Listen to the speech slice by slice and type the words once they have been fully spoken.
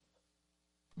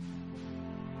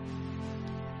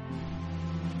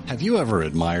Have you ever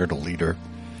admired a leader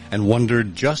and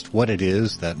wondered just what it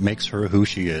is that makes her who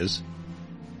she is?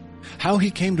 How he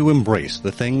came to embrace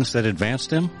the things that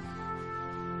advanced him?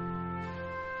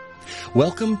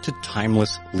 Welcome to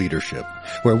Timeless Leadership,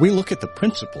 where we look at the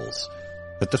principles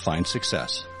that define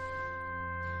success.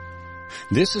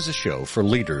 This is a show for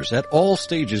leaders at all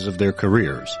stages of their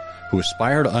careers who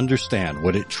aspire to understand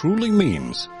what it truly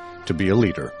means to be a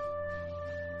leader.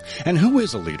 And who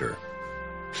is a leader?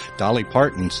 Dolly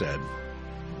Parton said,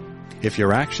 "If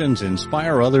your actions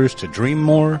inspire others to dream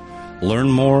more, learn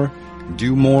more,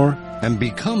 do more, and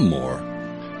become more,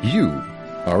 you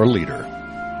are a leader."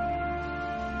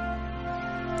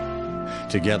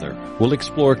 Together, we'll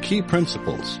explore key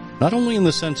principles, not only in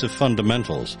the sense of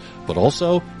fundamentals, but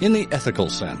also in the ethical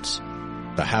sense,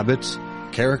 the habits,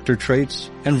 character traits,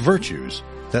 and virtues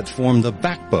that form the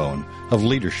backbone of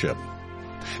leadership.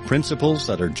 Principles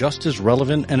that are just as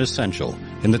relevant and essential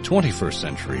in the 21st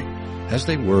century as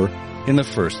they were in the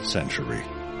first century.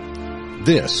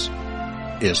 This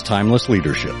is Timeless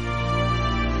Leadership.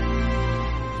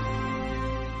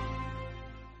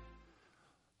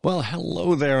 Well,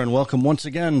 hello there, and welcome once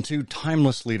again to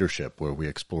Timeless Leadership, where we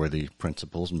explore the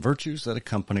principles and virtues that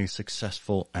accompany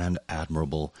successful and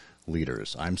admirable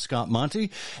leaders. I'm Scott Monty,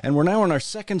 and we're now in our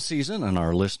second season, and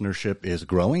our listenership is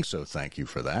growing, so thank you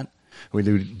for that. We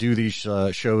do these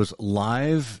shows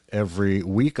live every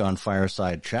week on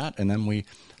Fireside Chat, and then we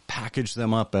package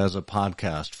them up as a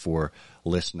podcast for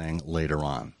listening later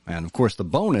on. And of course, the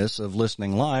bonus of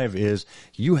listening live is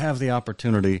you have the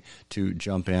opportunity to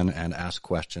jump in and ask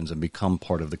questions and become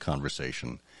part of the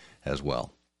conversation as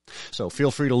well. So feel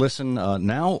free to listen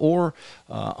now or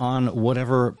on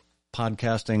whatever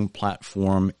podcasting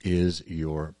platform is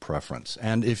your preference.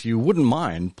 And if you wouldn't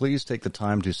mind, please take the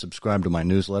time to subscribe to my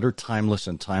newsletter, Timeless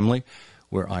and Timely,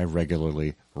 where I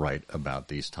regularly write about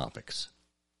these topics.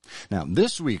 Now,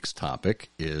 this week's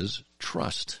topic is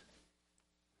trust.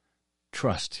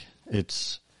 Trust.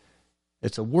 It's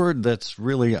a word that's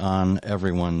really on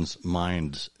everyone's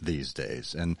minds these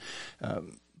days, and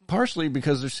partially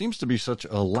because there seems to be such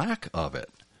a lack of it.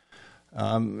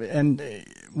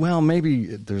 Maybe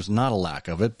there's not a lack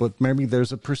of it, but maybe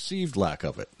there's a perceived lack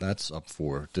of it. That's up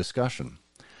for discussion.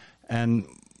 And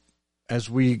as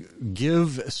we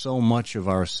give so much of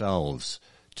ourselves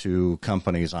to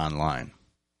companies online,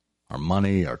 our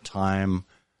money, our time,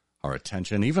 our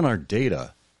attention, even our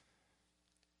data,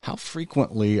 how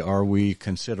frequently are we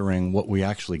considering what we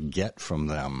actually get from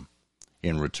them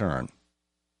in return?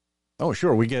 Oh,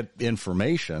 sure, we get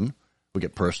information. We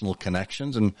get personal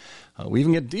connections, and we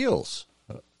even get deals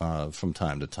from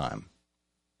time to time.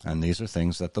 And these are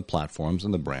things that the platforms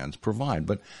and the brands provide.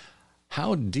 But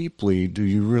how deeply do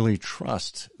you really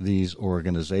trust these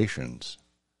organizations?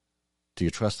 Do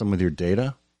you trust them with your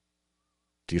data?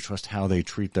 Do you trust how they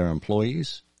treat their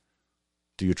employees?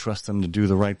 Do you trust them to do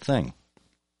the right thing?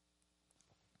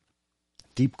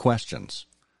 Deep questions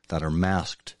that are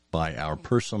masked by our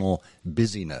personal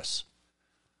busyness.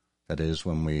 That is,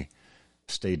 when we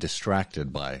stay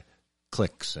distracted by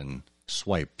clicks and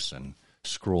swipes and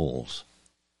scrolls.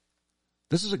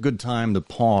 This is a good time to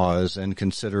pause and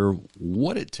consider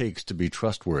what it takes to be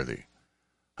trustworthy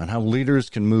and how leaders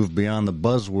can move beyond the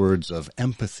buzzwords of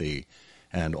empathy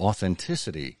and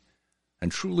authenticity and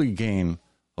truly gain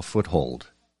a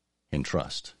foothold in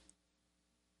trust.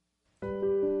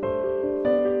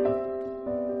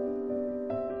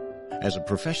 As a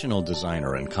professional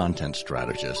designer and content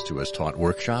strategist who has taught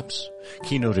workshops,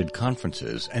 keynoted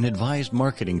conferences, and advised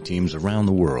marketing teams around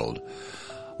the world,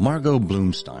 Margot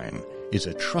Bloomstein is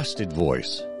a trusted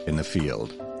voice in the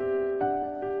field.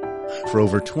 For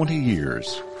over 20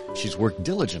 years, she's worked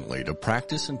diligently to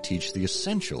practice and teach the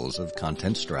essentials of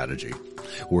content strategy,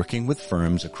 working with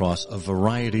firms across a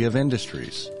variety of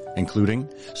industries, including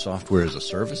software as a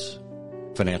service,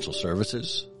 financial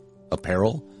services,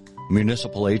 apparel,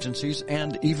 municipal agencies,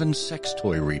 and even sex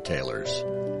toy retailers.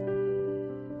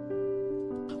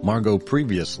 Margot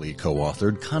previously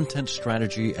co-authored Content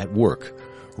Strategy at Work,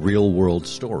 Real-World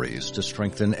Stories to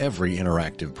Strengthen Every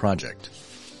Interactive Project.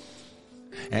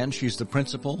 And she's the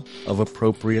principal of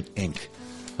Appropriate Inc.,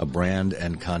 a brand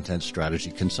and content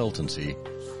strategy consultancy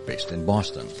based in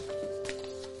Boston.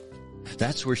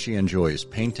 That's where she enjoys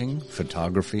painting,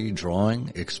 photography,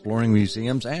 drawing, exploring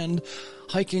museums, and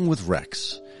hiking with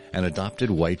Rex, an adopted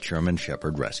white German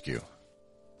Shepherd rescue.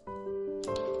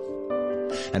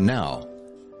 And now,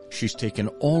 she's taken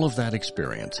all of that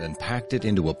experience and packed it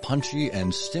into a punchy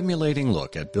and stimulating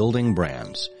look at building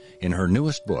brands in her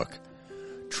newest book,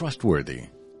 Trustworthy: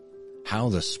 How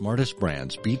the Smartest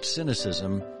Brands Beat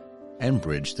Cynicism and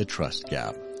Bridge the Trust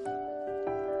Gap.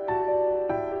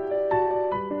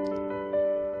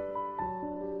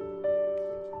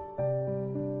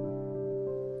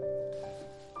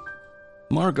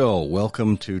 Margot,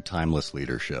 welcome to Timeless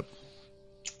Leadership.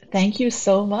 Thank you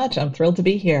so much. I'm thrilled to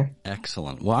be here.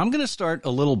 Excellent. Well, I'm going to start a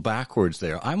little backwards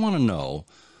there. I want to know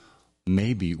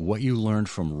maybe what you learned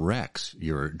from Rex,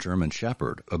 your German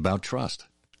Shepherd, about trust.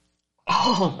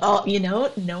 No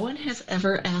one has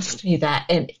ever asked me that,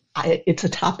 and it's a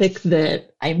topic that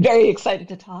I'm very excited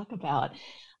to talk about.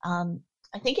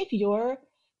 I think if you're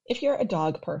a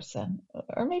dog person,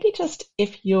 or maybe just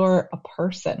if you're a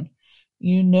person,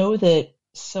 you know that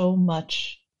so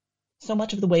much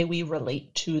of the way we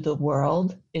relate to the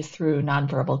world is through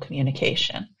nonverbal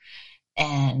communication,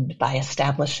 and by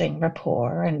establishing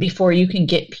rapport. And before you can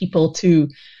get people to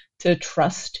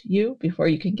trust you, before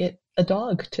you can get a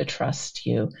dog to trust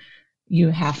you, you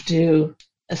have to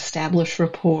establish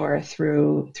rapport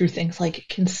through things like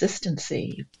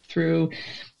consistency, through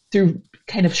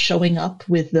kind of showing up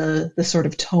with the sort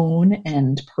of tone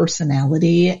and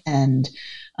personality and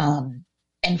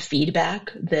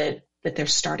feedback that they're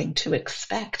starting to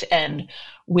expect. And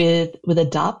with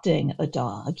adopting a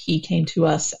dog, he came to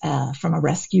us from a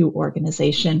rescue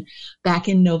organization back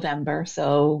in November.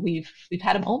 So we've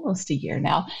had him almost a year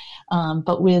now.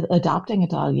 But with adopting a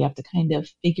dog, you have to kind of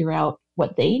figure out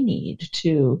what they need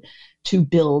to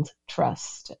build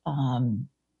trust,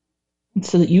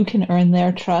 so that you can earn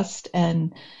their trust,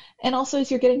 and also as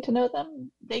you're getting to know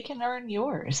them, they can earn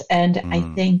yours. And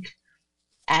I think,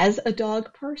 as a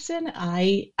dog person,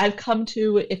 I've come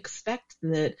to expect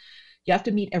that you have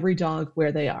to meet every dog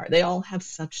where they are. They all have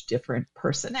such different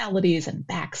personalities and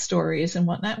backstories and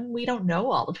whatnot. And we don't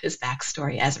know all of his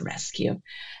backstory as a rescue.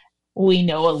 We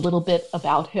know a little bit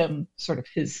about him, sort of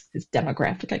his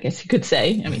demographic, I guess you could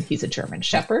say. I mean, he's a German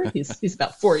Shepherd. He's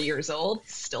about 4 years old. He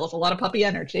still has a lot of puppy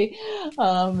energy.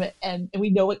 And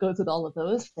we know what goes with all of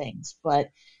those things. But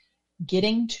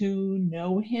getting to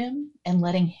know him and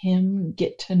letting him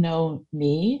get to know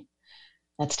me,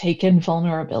 that's taken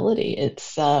vulnerability.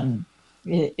 It's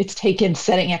taken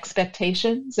setting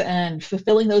expectations and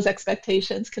fulfilling those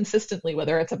expectations consistently,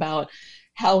 whether it's about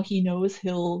how he knows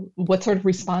what sort of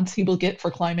response he will get for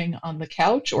climbing on the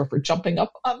couch or for jumping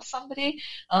up on somebody,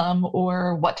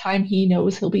 or what time he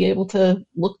knows he'll be able to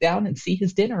look down and see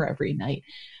his dinner every night.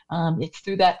 It's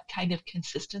through that kind of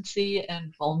consistency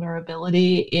and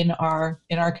vulnerability in our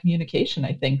communication,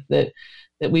 I think, that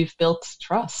we've built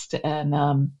trust. And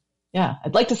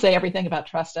I'd like to say everything about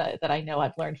trust that I know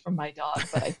I've learned from my dog,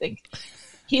 but I think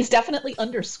he's definitely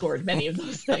underscored many of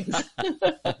those things.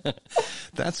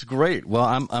 That's great.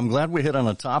 Well, I'm glad we hit on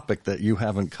a topic that you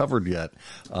haven't covered yet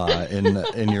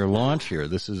in your launch here.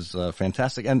 This is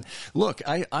fantastic. And look,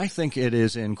 I think it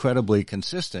is incredibly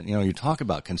consistent. You know, you talk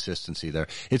about consistency there.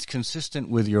 It's consistent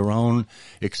with your own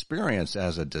experience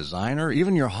as a designer,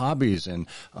 even your hobbies and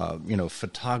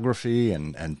photography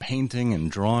and painting and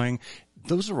drawing.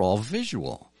 Those are all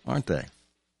visual, aren't they?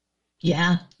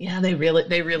 Yeah, they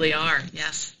really are.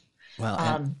 Yes.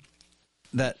 Well,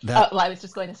 I was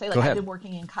just going to say, I've been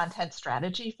working in content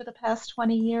strategy for the past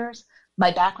 20 years. My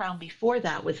background before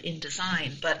that was in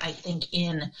design, but I think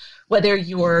whether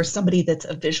you're somebody that's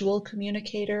a visual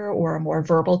communicator or a more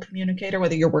verbal communicator,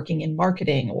 whether you're working in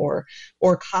marketing or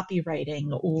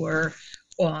copywriting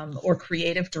or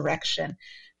creative direction,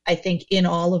 I think in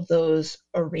all of those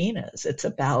arenas, it's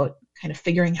about kind of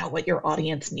figuring out what your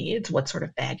audience needs, what sort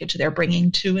of baggage they're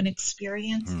bringing to an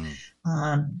experience,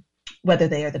 whether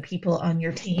they are the people on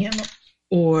your team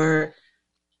or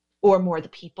more the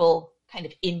people kind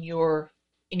of in your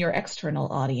external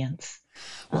audience,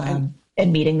 and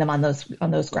meeting them on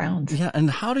those grounds. Yeah, and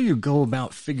how do you go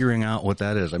about figuring out what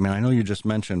that is? I mean, I know you just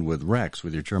mentioned with Rex,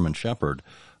 with your German Shepherd,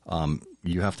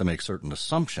 you have to make certain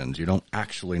assumptions. You don't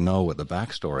actually know what the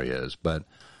backstory is, but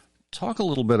talk a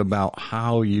little bit about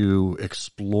how you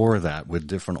explore that with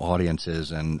different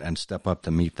audiences and step up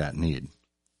to meet that need.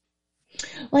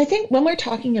 Well, I think when we're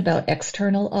talking about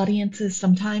external audiences,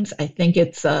 sometimes I think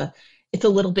it's a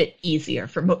little bit easier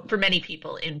for many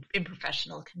people in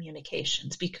professional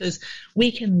communications, because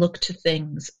we can look to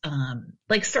things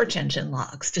like search engine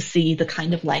logs to see the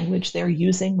kind of language they're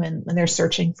using when they're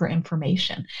searching for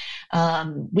information.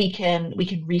 We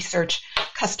can research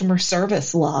customer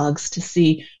service logs to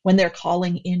see when they're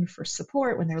calling in for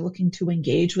support, when they're looking to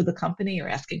engage with a company or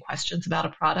asking questions about a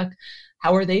product.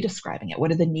 How are they describing it?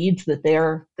 What are the needs that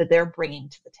they're bringing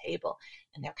to the table?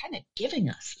 And they're kind of giving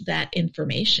us that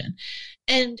information.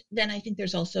 And then I think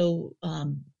there's also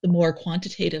the more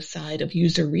quantitative side of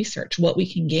user research, what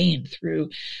we can gain through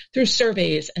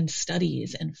surveys and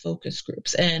studies and focus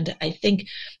groups. And I think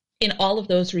in all of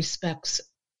those respects,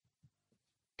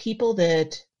 people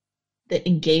that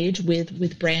engage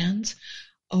with brands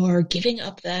are giving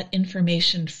up that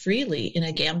information freely in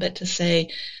a gambit to say,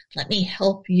 let me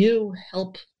help you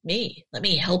help me. Let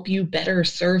me help you better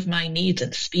serve my needs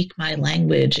and speak my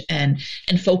language and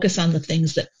focus on the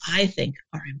things that I think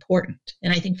are important.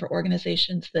 And I think for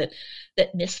organizations that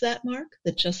miss that mark,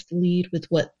 that just lead with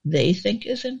what they think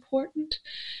is important,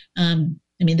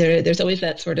 I mean, there's always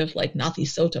that sort of like nati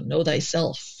sotum, know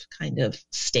thyself kind of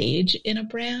stage in a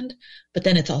brand, but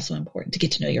then it's also important to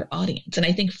get to know your audience. And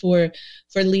I think for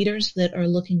leaders that are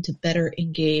looking to better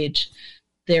engage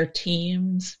their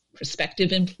teams,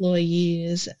 prospective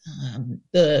employees,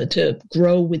 to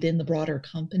grow within the broader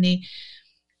company,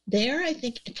 there, I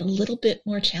think it's a little bit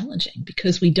more challenging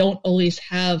because we don't always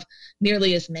have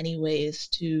nearly as many ways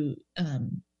to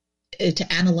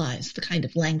analyze the kind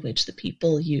of language that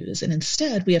people use. And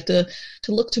instead, we have to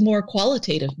look to more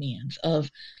qualitative means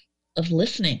of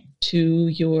listening to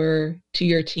your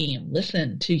team,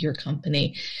 listen to your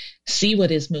company, see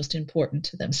what is most important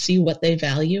to them, see what they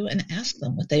value, and ask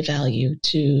them what they value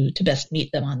to best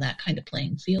meet them on that kind of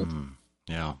playing field.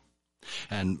 Yeah.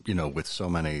 And, with so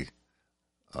many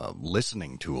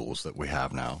listening tools that we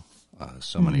have now,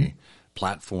 so many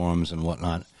platforms and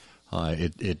whatnot,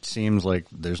 it seems like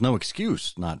there's no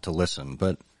excuse not to listen,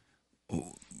 but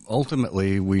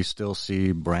ultimately we still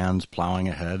see brands plowing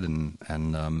ahead and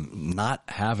not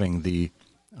having the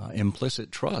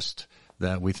implicit trust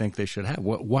that we think they should have.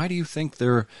 Why do you think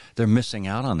they're missing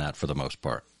out on that for the most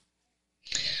part?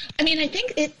 I mean,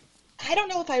 I don't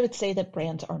know if I would say that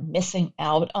brands are missing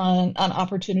out on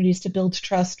opportunities to build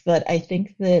trust, but I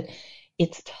think that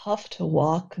it's tough to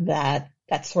walk that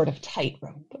sort of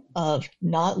tightrope of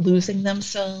not losing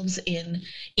themselves in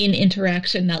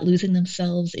interaction, not losing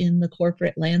themselves in the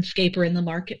corporate landscape or in the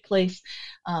marketplace,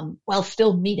 while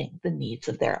still meeting the needs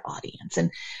of their audience.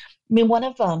 And I mean, one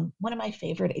of my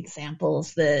favorite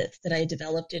examples that I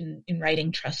developed in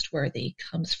writing Trustworthy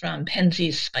comes from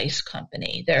Penzeys Spice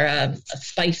Company. They're a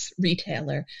spice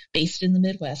retailer based in the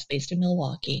Midwest, based in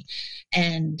Milwaukee,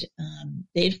 and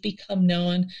they've become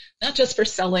known not just for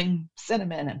selling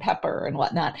cinnamon and pepper and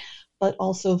whatnot, but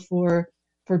also for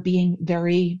being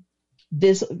very,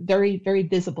 very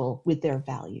visible with their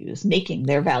values, making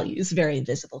their values very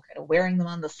visible, kind of wearing them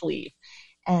on the sleeve.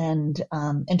 And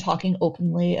talking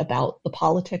openly about the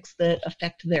politics that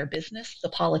affect their business, the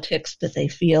politics that they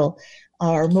feel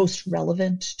are most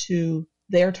relevant to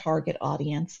their target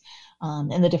audience,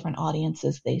 and the different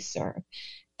audiences they serve.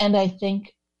 And I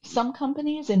think some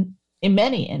companies in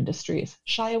many industries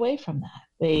shy away from that.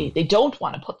 They don't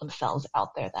want to put themselves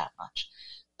out there that much.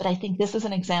 But I think this is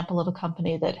an example of a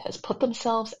company that has put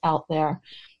themselves out there.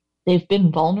 They've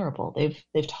been vulnerable.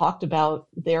 They've talked about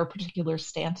their particular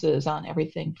stances on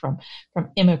everything from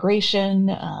immigration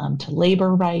to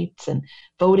labor rights and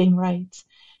voting rights.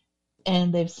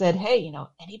 And they've said, hey,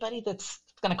 anybody that's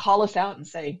going to call us out and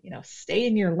say, stay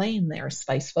in your lane there,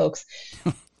 spice folks,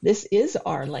 this is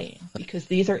our lane because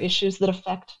these are issues that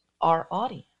affect our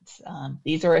audience.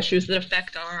 These are issues that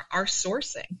affect our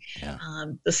sourcing. Yeah.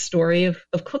 The story of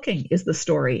cooking is the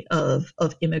story of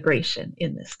immigration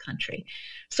in this country.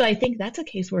 So I think that's a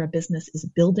case where a business is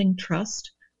building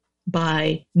trust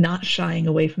by not shying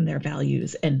away from their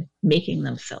values and making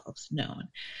themselves known.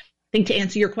 I think to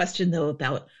answer your question, though,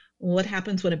 about what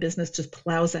happens when a business just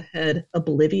plows ahead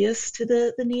oblivious to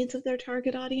the needs of their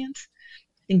target audience,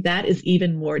 I think that is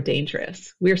even more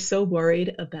dangerous. We're so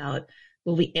worried about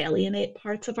will we alienate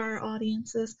parts of our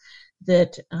audiences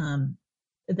that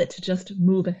to just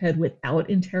move ahead without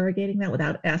interrogating that,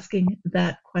 without asking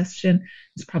that question,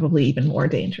 is probably even more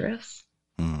dangerous.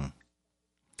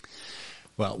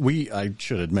 Well, I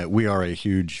should admit, we are a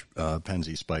huge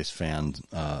Penzeys Spice fan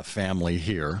family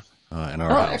here in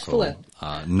our household.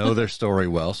 Excellent. Know their story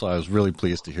well, so I was really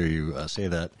pleased to hear you say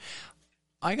that.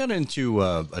 I got into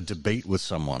a debate with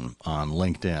someone on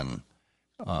LinkedIn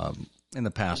in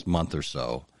the past month or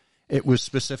so. It was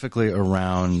specifically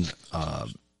around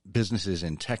businesses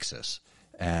in Texas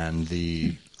and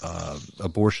the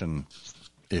abortion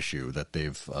issue that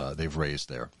they've raised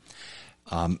there.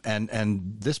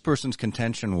 And this person's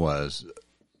contention was,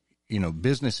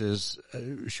 businesses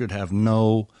should have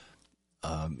no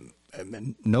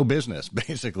business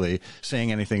basically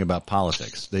saying anything about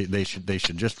politics. They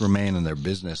should just remain in their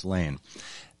business lane.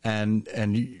 And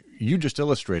you just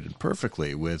illustrated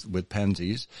perfectly with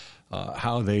Penzeys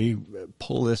how they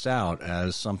pull this out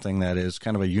as something that is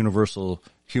kind of a universal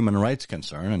human rights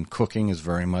concern, and cooking is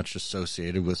very much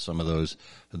associated with some of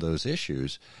those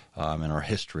issues in our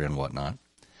history and whatnot.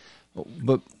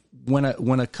 But when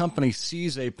a company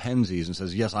sees a Penzeys and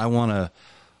says, "Yes, I want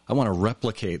to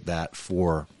replicate that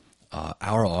for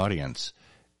our audience,"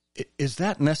 Is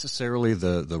that necessarily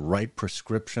the right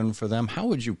prescription for them? How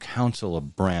would you counsel a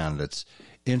brand that's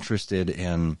interested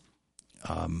in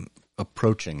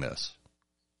approaching this?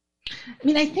 I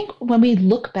mean, I think when we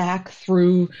look back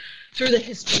through the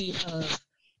history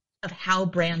of how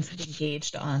brands have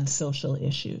engaged on social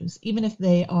issues, even if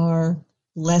they are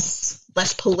less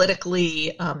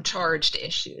politically charged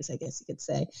issues, I guess you could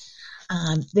say,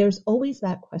 there's always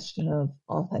that question of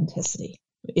authenticity.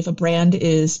 If a brand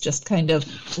is just kind of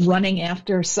running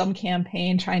after some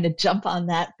campaign, trying to jump on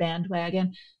that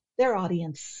bandwagon, their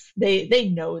audience, they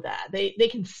know that. They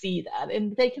can see that.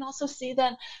 And they can also see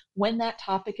that when that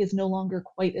topic is no longer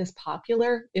quite as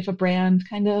popular, if a brand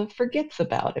kind of forgets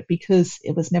about it because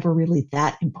it was never really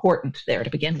that important there to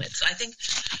begin with. So I think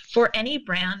for any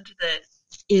brand that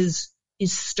is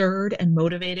stirred and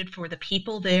motivated for the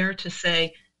people there to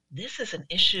say, this is an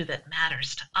issue that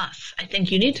matters to us, I think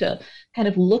you need to kind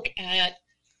of look at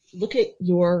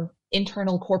your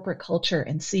internal corporate culture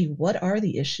and see what are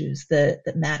the issues that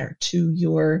matter to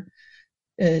your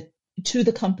to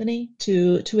the company,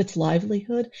 to its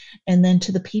livelihood, and then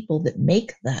to the people that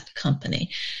make that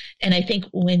company. And I think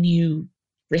when you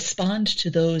respond to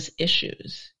those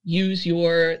issues, use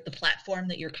the platform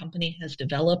that your company has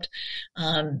developed,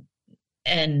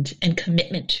 and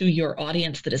commitment to your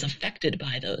audience that is affected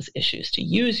by those issues, to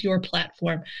use your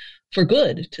platform for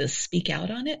good, to speak out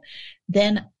on it,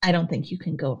 then I don't think you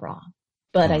can go wrong.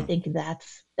 But I think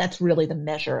that's really the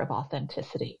measure of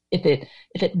authenticity. If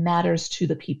it matters to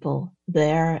the people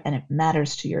there and it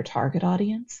matters to your target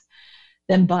audience,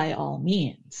 then by all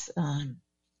means,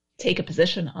 take a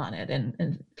position on it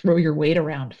and throw your weight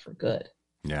around for good.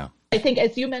 Yeah. I think,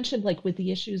 as you mentioned, like with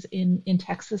the issues in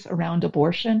Texas around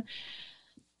abortion,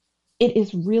 it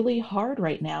is really hard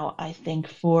right now, I think,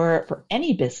 for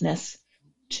any business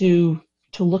to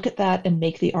look at that and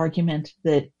make the argument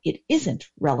that it isn't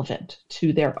relevant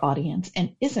to their audience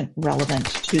and isn't relevant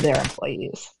to their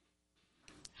employees.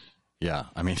 Yeah,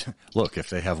 I mean, look, if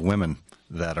they have women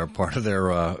that are part of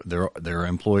their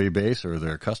employee base or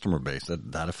their customer base,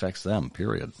 that affects them,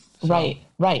 period. So.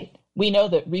 Right. We know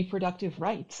that reproductive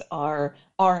rights are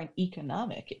an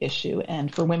economic issue,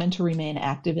 and for women to remain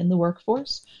active in the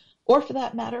workforce, or for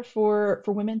that matter, for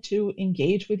women to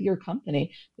engage with your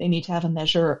company, they need to have a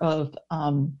measure of,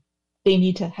 they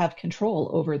need to have control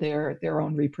over their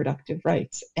own reproductive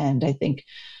rights. And I think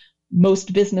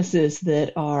most businesses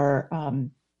that are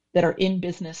in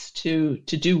business to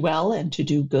do well and to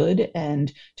do good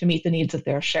and to meet the needs of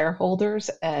their shareholders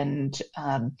and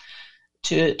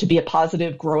to be a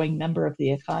positive, growing member of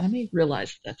the economy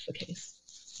realize that's the case.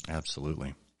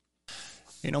 Absolutely.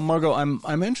 You know, Margot,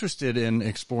 I'm interested in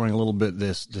exploring a little bit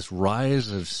this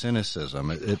rise of cynicism,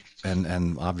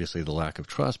 and obviously the lack of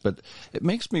trust. But it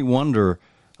makes me wonder: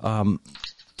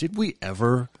 did we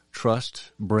ever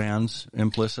trust brands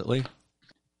implicitly?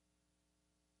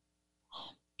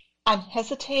 I'm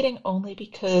hesitating only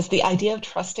because the idea of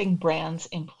trusting brands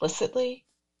implicitly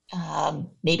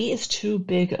maybe is too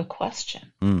big a question.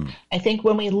 I think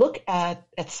when we look at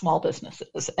small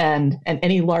businesses and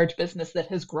any large business that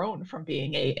has grown from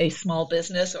being a small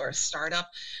business or a startup,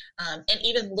 and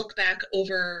even look back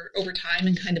over time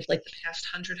and kind of like the past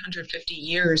 150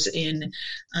 years in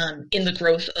the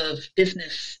growth of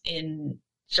business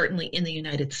certainly in the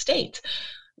United States,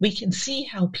 we can see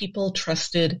how people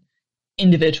trusted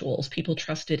individuals. People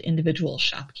trusted individual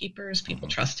shopkeepers. People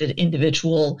trusted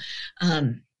individual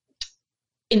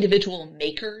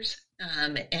makers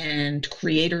and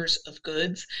creators of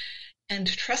goods, and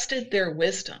trusted their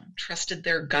wisdom, trusted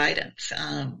their guidance,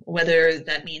 whether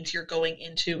that means you're going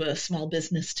into a small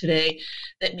business today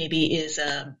that maybe is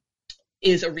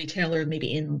a retailer,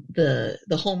 maybe in the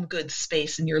home goods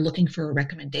space, and you're looking for a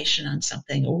recommendation on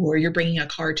something, or you're bringing a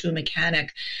car to a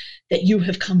mechanic that you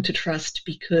have come to trust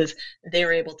because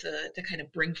they're able to kind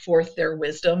of bring forth their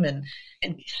wisdom and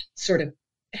sort of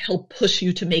help push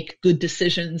you to make good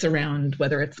decisions around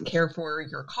whether it's care for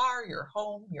your car, your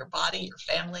home, your body, your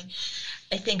family.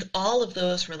 I think all of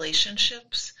those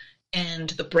relationships and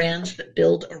the brands that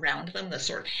build around them, the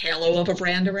sort of halo of a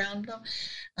brand around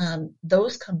them,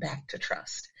 those come back to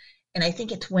trust. And I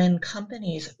think it's when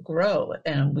companies grow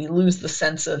and we lose the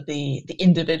sense of the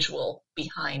individual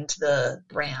behind the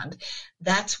brand,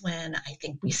 that's when I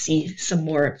think we see some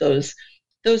more of those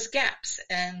gaps,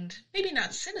 and maybe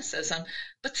not cynicism,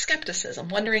 but skepticism,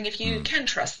 wondering if you can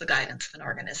trust the guidance of an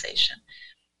organization.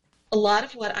 A lot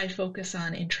of what I focus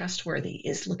on in Trustworthy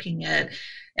is looking at,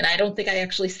 and I don't think I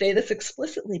actually say this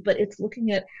explicitly, but it's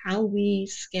looking at how we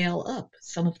scale up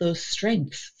some of those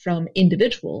strengths from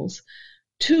individuals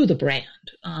to the brand,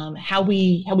 how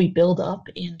we build up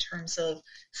in terms of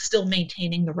still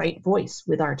maintaining the right voice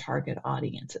with our target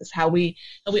audiences, how we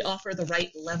offer the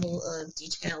right level of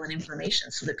detail and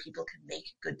information so that people can make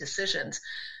good decisions,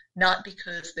 not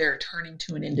because they're turning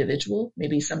to an individual,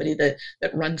 maybe somebody that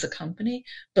runs a company,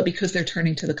 but because they're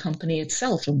turning to the company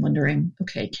itself and wondering,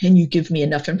 okay, can you give me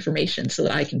enough information so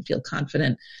that I can feel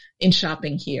confident in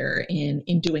shopping here,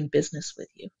 in doing business with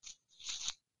you?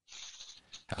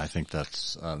 I think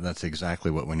that's exactly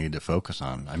what we need to focus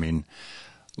on. I mean,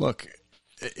 look,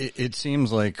 it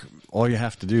seems like all you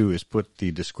have to do is put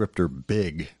the descriptor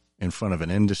big in front of an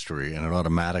industry and it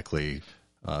automatically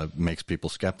makes people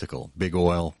skeptical. Big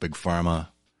oil, big pharma,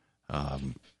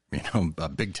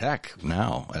 big tech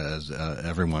now, as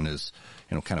everyone is,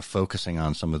 kind of focusing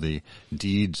on some of the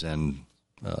deeds and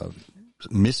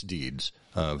misdeeds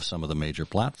of some of the major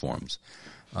platforms.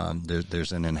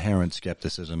 There's an inherent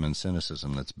skepticism and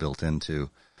cynicism that's built into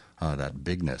that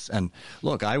bigness. And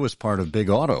look, I was part of Big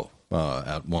Auto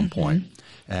at one point,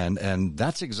 and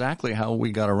that's exactly how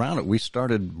we got around it. We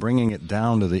started bringing it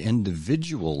down to the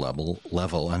individual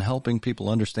level and helping people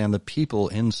understand the people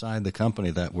inside the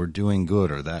company that were doing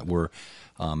good or that were,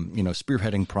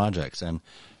 spearheading projects, and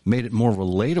made it more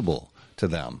relatable to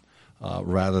them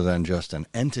rather than just an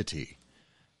entity.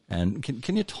 And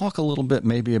can you talk a little bit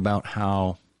maybe about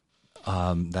how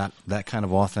that kind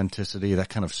of authenticity, that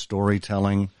kind of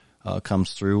storytelling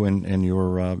comes through in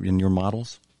your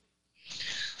models?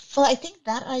 Well, I think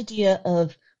that idea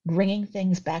of bringing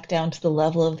things back down to the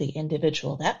level of the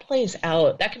individual, that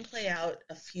can play out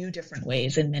a few different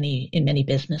ways in many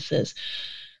businesses,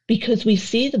 because we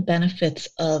see the benefits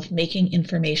of making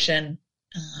information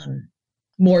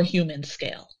more human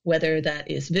scale, whether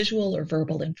that is visual or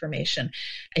verbal information.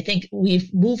 I think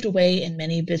we've moved away in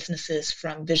many businesses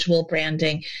from visual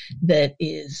branding that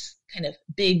is kind of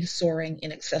big, soaring,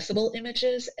 inaccessible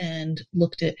images, and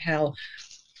looked at how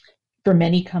for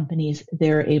many companies,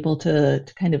 they're able to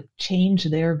kind of change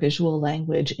their visual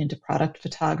language into product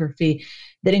photography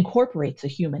that incorporates a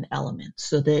human element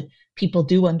so that people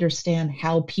do understand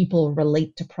how people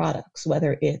relate to products,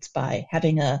 whether it's by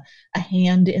having a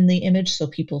hand in the image so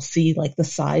people see like the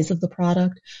size of the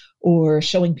product, or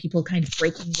showing people kind of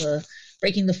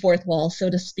breaking the fourth wall, so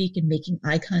to speak, and making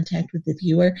eye contact with the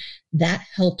viewer. That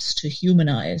helps to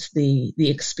humanize the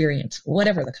experience,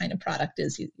 whatever the kind of product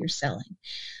is you're selling.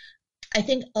 I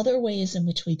think other ways in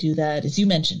which we do that, as you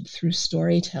mentioned, through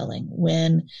storytelling.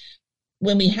 When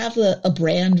we have a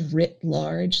brand writ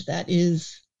large that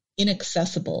is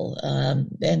inaccessible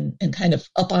and kind of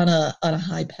up on a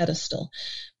high pedestal,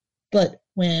 but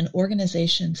when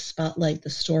organizations spotlight the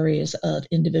stories of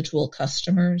individual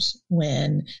customers,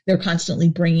 when they're constantly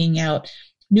bringing out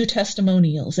new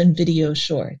testimonials and video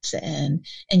shorts and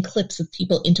clips of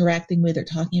people interacting with or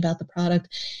talking about the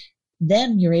product,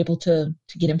 then you're able to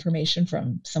get information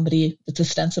from somebody that's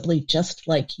ostensibly just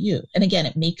like you. And again,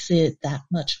 it makes it that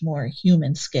much more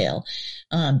human scale,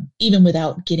 even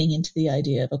without getting into the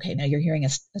idea of, okay, now you're hearing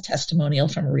a testimonial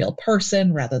from a real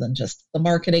person rather than just the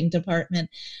marketing department.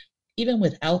 Even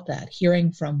without that,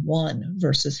 hearing from one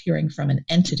versus hearing from an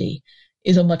entity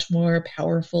is a much more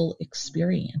powerful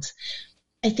experience.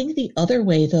 I think the other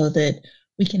way, though, that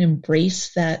we can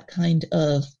embrace that kind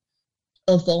of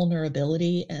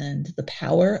vulnerability and the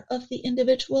power of the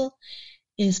individual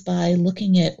is by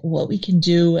looking at what we can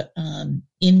do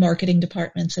in marketing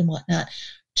departments and whatnot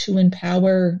to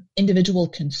empower individual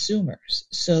consumers.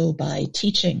 So by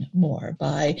teaching more,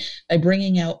 by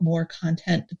bringing out more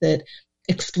content that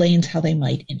explains how they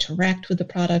might interact with the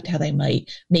product, how they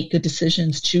might make good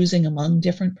decisions choosing among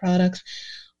different products.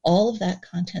 All of that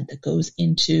content that goes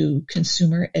into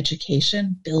consumer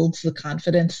education builds the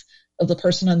confidence of the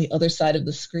person on the other side of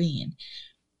the screen,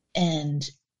 and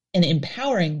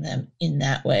empowering them in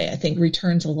that way, I think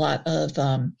returns a lot of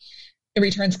it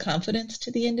returns confidence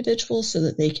to the individual so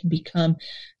that they can become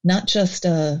not just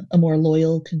a more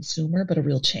loyal consumer, but a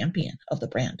real champion of the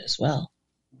brand as well.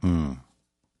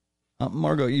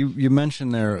 Margot, you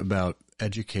mentioned there about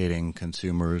educating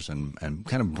consumers and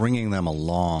kind of bringing them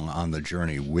along on the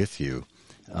journey with you.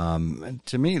 And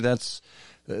to me,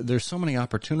 there's so many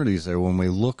opportunities there when we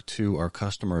look to our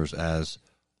customers as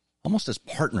almost as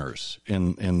partners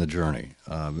in the journey,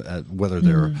 whether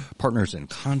they're partners in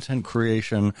content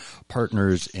creation,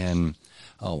 partners in,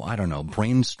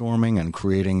 brainstorming and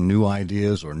creating new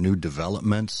ideas or new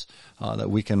developments that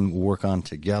we can work on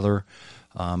together.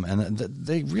 And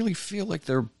they really feel like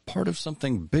they're part of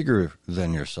something bigger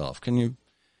than yourself. Can you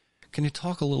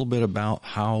talk a little bit about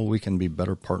how we can be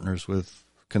better partners with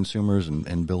consumers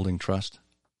and building trust?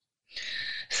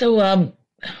 So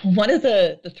One of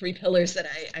the three pillars that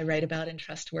I write about in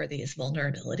Trustworthy is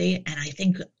vulnerability. And I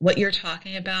think what you're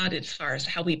talking about as far as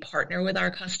how we partner with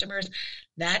our customers,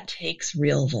 that takes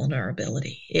real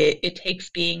vulnerability. It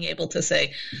takes being able to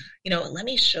say, let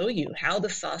me show you how the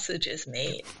sausage is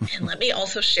made. And let me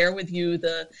also share with you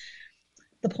the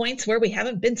points where we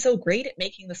haven't been so great at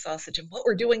making the sausage and what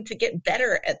we're doing to get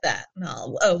better at that.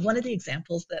 One of the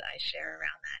examples that I share around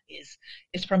that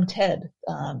is from TED,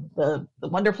 the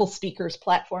wonderful speakers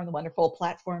platform, the wonderful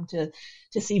platform to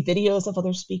see videos of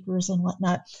other speakers and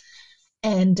whatnot.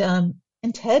 And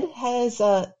TED has,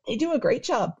 they do a great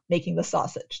job making the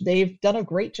sausage. They've done a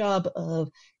great job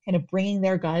of kind of bringing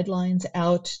their guidelines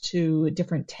out to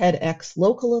different TEDx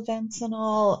local events and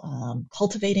all,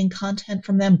 cultivating content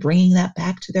from them, bringing that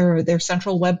back to their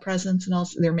central web presence and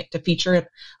also to feature it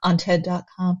on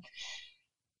TED.com.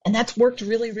 And that's worked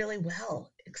really, really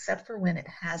well, except for when it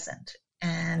hasn't.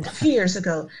 And a few years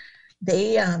ago,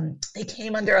 they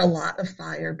came under a lot of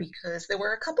fire because there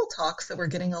were a couple talks that were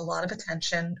getting a lot of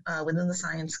attention within the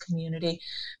science community,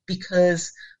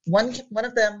 because one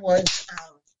of them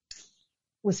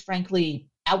was frankly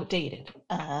outdated.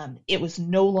 It was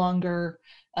no longer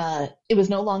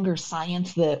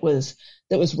science that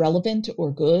was relevant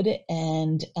or good,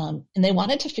 and they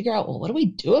wanted to figure out, well, what do we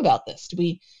do about this? Do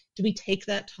we take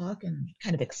that talk and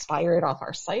kind of expire it off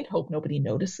our site, hope nobody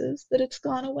notices that it's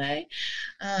gone away?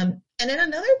 And in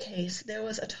another case, there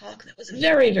was a talk that was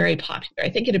very, very popular.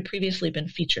 I think it had previously been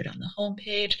featured on the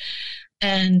homepage,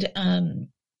 and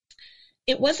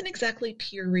it wasn't exactly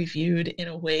peer reviewed in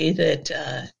a way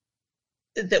that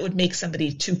would make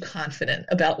somebody too confident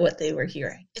about what they were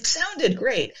hearing. It sounded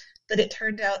great, but it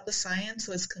turned out the science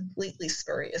was completely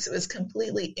spurious. It was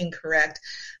completely incorrect.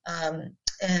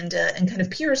 And kind of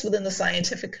peers within the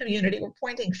scientific community were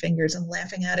pointing fingers and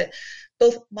laughing at it,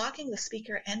 both mocking the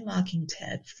speaker and mocking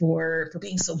TED for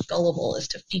being so gullible as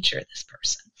to feature this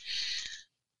person.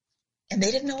 And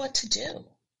they didn't know what to do.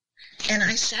 And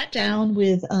I sat down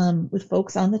with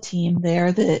folks on the team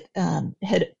there that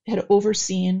had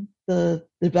overseen the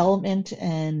development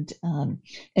and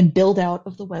build out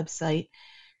of the website.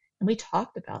 And we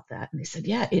talked about that. And they said,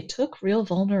 yeah, it took real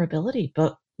vulnerability,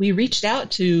 but we reached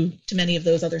out to many of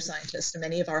those other scientists, to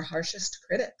many of our harshest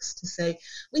critics, to say,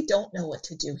 we don't know what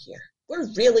to do here. We're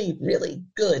really, really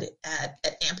good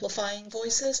at amplifying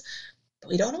voices, but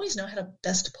we don't always know how to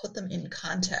best put them in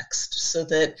context so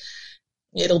that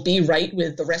it'll be right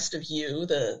with the rest of you,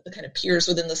 the kind of peers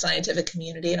within the scientific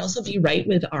community, and also be right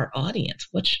with our audience.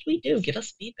 What should we do? Give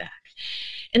us feedback.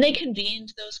 And they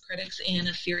convened those critics in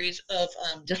a series of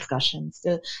discussions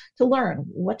to learn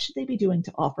what should they be doing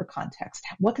to offer context.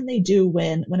 What can they do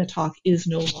when a talk is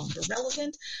no longer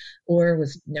relevant or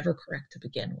was never correct to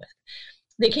begin with?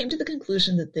 They came to the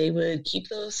conclusion that they would keep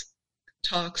those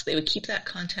talks, they would keep that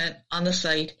content on the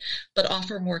site, but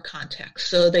offer more context.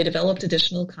 So they developed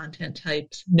additional content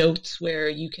types, notes where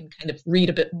you can kind of read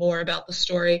a bit more about the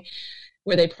story,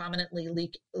 where they prominently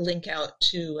link out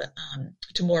to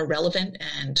more relevant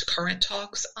and current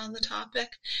talks on the topic.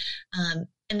 And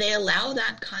they allow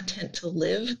that content to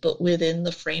live, but within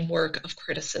the framework of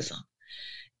criticism.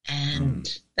 And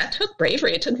that took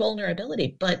bravery, it took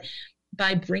vulnerability, but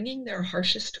by bringing their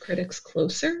harshest critics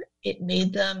closer, it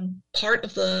made them part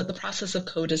of the process of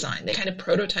co-design. They kind of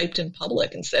prototyped in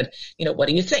public and said, what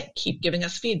do you think? Keep giving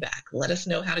us feedback. Let us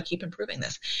know how to keep improving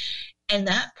this. And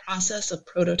that process of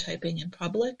prototyping in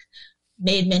public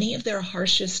made many of their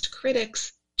harshest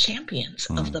critics champions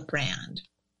of the brand,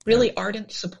 really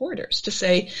ardent supporters, to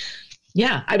say,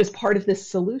 yeah, I was part of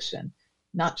this solution,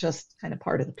 not just kind of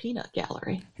part of the peanut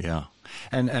gallery. Yeah.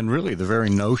 And really the very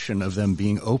notion of them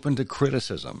being open to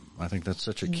criticism, I think that's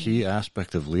such a key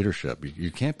aspect of leadership.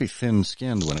 You can't be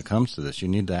thin-skinned when it comes to this. You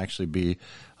need to actually be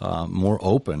more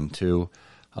open to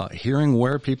hearing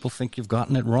where people think you've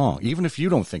gotten it wrong, even if you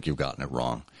don't think you've gotten it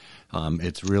wrong.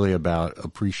 It's really about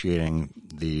appreciating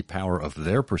the power of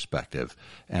their perspective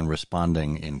and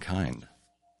responding in kind.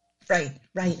 Right.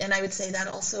 And I would say that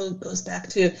also goes back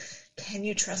to, can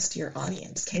you trust your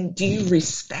audience? Do you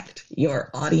respect your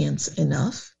audience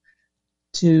enough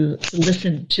to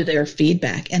listen to their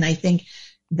feedback? And I think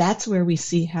that's where we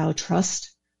see how trust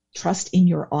in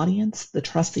your audience, the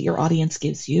trust that your audience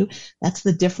gives you, that's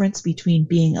the difference between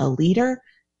being a leader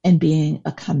and being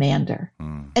a commander.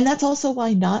 And that's also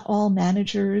why not all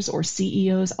managers or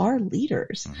CEOs are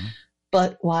leaders,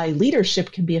 but why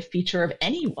leadership can be a feature of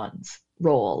anyone's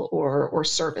role or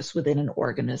service within an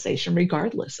organization,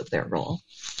 regardless of their role.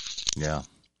 Yeah.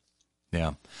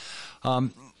 And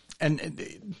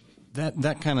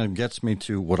that kind of gets me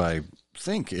to what I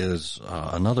think is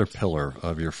another pillar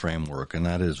of your framework, and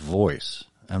that is voice.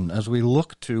 And as we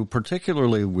look to,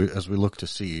 particularly as we look to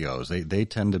CEOs, they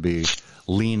tend to be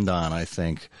leaned on, I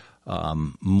think,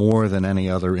 more than any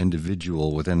other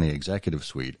individual within the executive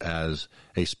suite as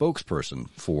a spokesperson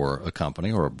for a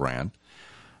company or a brand.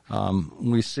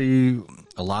 We see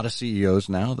a lot of CEOs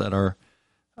now that are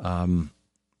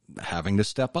having to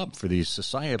step up for these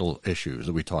societal issues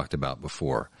that we talked about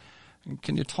before.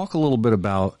 Can you talk a little bit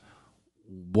about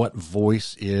what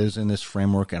voice is in this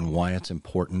framework and why it's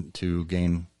important to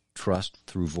gain trust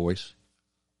through voice?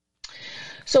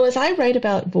 So as I write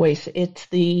about voice, it's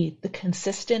the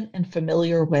consistent and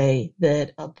familiar way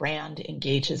that a brand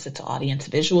engages its audience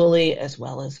visually as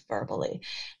well as verbally.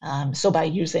 So by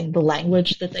using the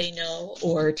language that they know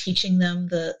or teaching them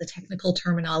the technical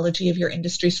terminology of your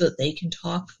industry so that they can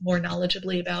talk more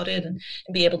knowledgeably about it and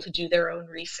be able to do their own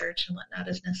research and whatnot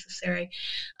as necessary.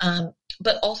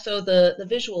 But also the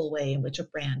visual way in which a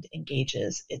brand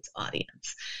engages its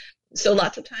audience. So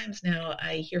lots of times now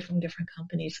I hear from different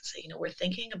companies that say, we're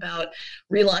thinking about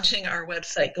relaunching our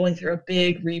website, going through a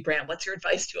big rebrand. What's your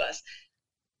advice to us?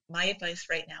 My advice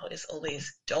right now is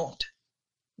always don't.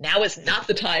 Now is not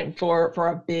the time for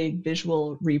a big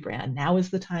visual rebrand. Now is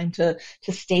the time to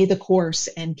stay the course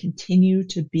and continue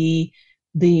to be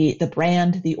the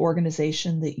brand, the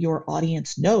organization that your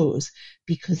audience knows,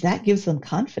 because that gives them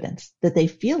confidence that they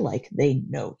feel like they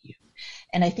know you.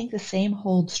 And I think the same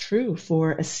holds true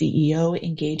for a CEO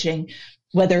engaging,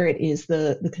 whether it is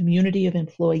the community of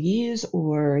employees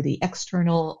or the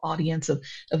external audience of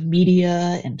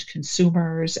media and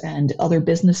consumers and other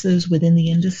businesses within the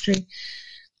industry.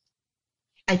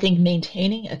 I think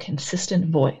maintaining a consistent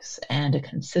voice and a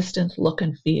consistent look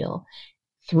and feel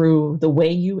through the way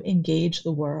you engage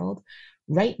the world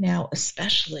right now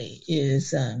especially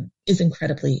is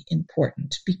incredibly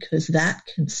important, because that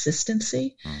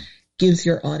consistency gives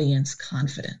your audience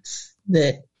confidence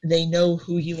that they know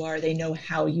who you are, they know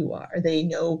how you are, they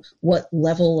know what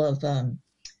level of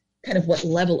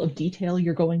detail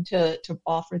you're going to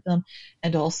offer them,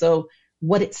 and also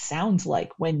what it sounds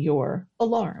like when you're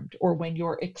alarmed or when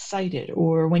you're excited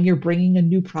or when you're bringing a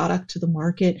new product to the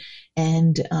market,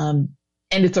 and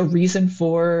it's a reason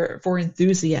for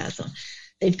enthusiasm.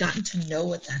 They've gotten to know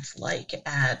what that's like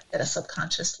at a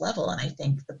subconscious level. And I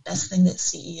think the best thing that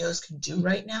CEOs can do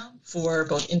right now for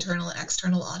both internal and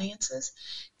external audiences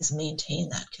is maintain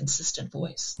that consistent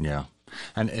voice. Yeah.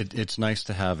 And it's nice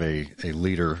to have a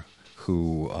leader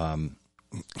who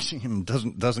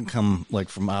doesn't come like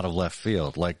from out of left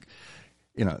field. Like,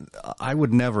 I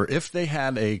would never, if they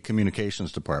had a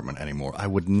communications department anymore, I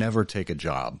would never take a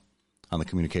job on the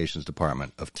communications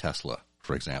department of Tesla,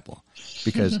 for example,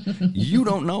 because you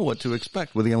don't know what to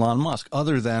expect with Elon Musk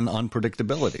other than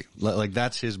unpredictability. Like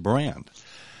that's his brand.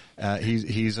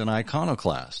 He's an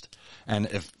iconoclast. And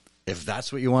if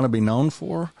that's what you want to be known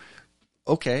for,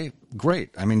 okay, great.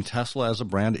 I mean, Tesla as a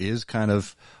brand is kind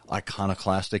of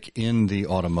iconoclastic in the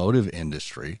automotive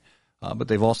industry, but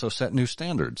they've also set new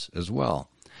standards as well.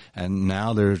 And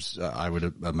now there's, I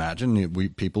would imagine,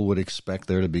 people would expect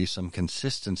there to be some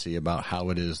consistency about how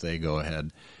it is they go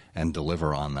ahead and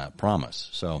deliver on that promise.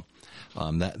 So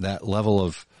that level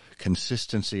of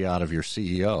consistency out of your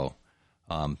CEO,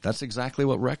 that's exactly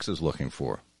what Rex is looking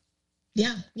for.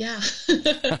 Yeah.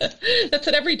 That's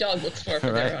what every dog looks for Right,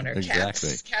 their owner.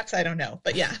 exactly. Cats, I don't know,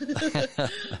 but yeah.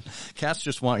 Cats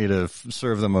just want you to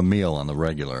serve them a meal on the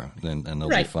regular, and they'll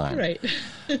be fine. Right.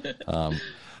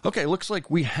 Okay, looks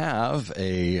like we have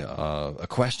a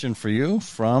question for you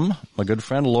from my good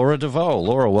friend Laura DeVoe.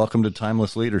 Laura, welcome to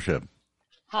Timeless Leadership.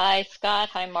 Hi, Scott.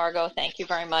 Hi, Margot. Thank you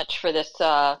very much for this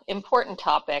important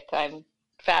topic. I'm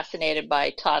fascinated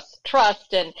by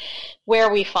trust and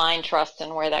where we find trust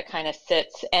and where that kind of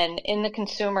sits. And in the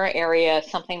consumer area,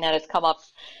 something that has come up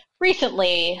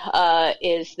recently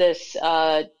is this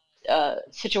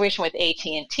situation with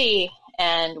AT&T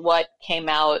and what came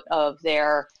out of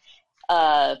their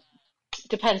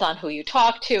depends on who you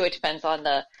talk to. It depends on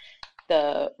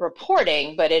the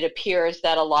reporting, but it appears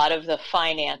that a lot of the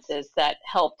finances that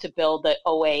helped to build the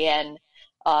OAN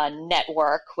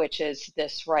network, which is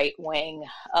this right-wing,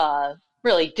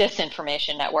 really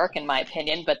disinformation network, in my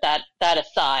opinion, but that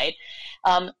aside,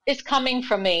 is coming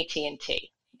from AT&T.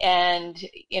 And,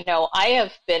 I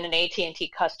have been an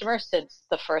AT&T customer since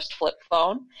the first flip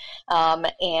phone,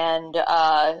 and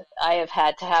I have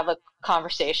had to have a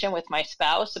conversation with my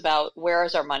spouse about where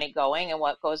is our money going and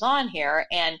what goes on here.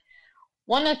 And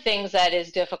one of the things that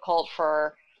is difficult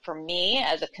for me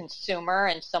as a consumer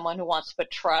and someone who wants to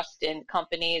put trust in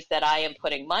companies that I am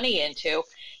putting money into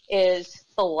is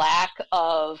the lack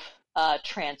of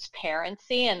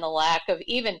transparency and the lack of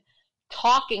even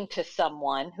talking to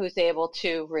someone who's able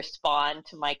to respond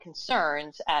to my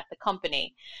concerns at the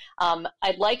company.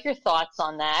 I'd like your thoughts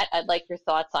on that. I'd like your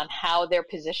thoughts on how they're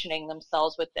positioning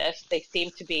themselves with this. They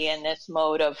seem to be in this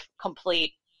mode of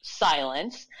complete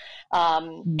silence.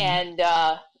 And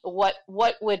what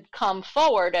would come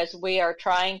forward as we are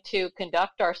trying to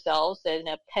conduct ourselves in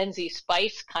a Penzi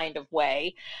Spice kind of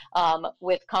way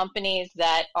with companies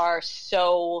that are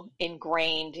so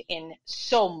ingrained in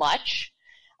so much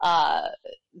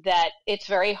that it's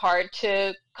very hard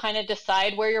to kind of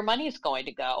decide where your money is going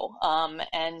to go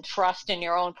and trust in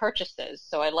your own purchases.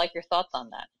 So I'd like your thoughts on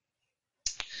that.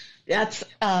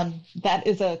 That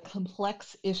is a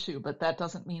complex issue, but that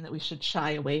doesn't mean that we should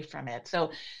shy away from it.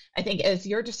 So I think as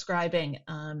you're describing,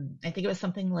 I think it was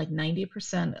something like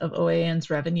 90% of OAN's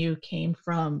revenue came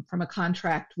from a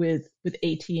contract with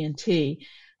AT&T.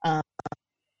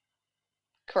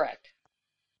 Correct.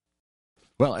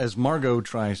 Well, as Margot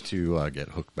tries to get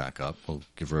hooked back up, we'll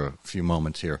give her a few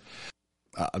moments here.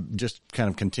 Just kind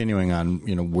of continuing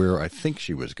on, where I think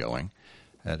she was going.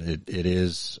 It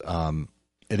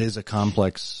is a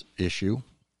complex issue,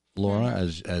 Laura,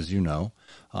 as you know.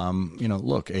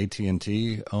 Look,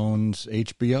 AT&T owns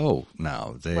HBO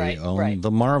now. They own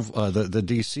the the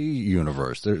DC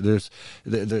universe.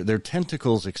 Their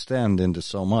tentacles extend into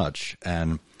so much,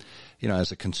 and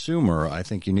as a consumer, I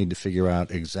think you need to figure out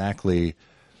exactly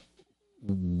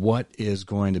what is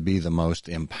going to be the most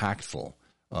impactful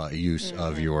use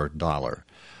of your dollar.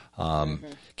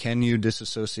 Can you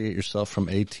disassociate yourself from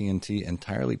AT&T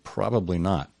entirely? Probably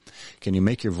not. Can you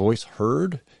make your voice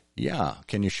heard? Yeah.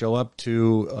 Can you show up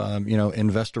to,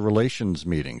 investor relations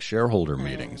meetings, shareholder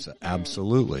meetings?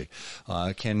 Absolutely.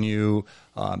 Can you,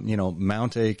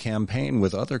 mount a campaign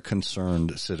with other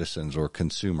concerned citizens or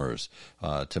consumers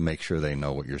to make sure they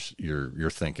know what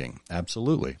you're thinking?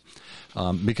 Absolutely.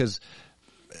 Because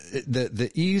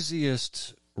the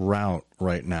easiest route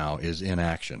right now is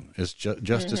inaction. Is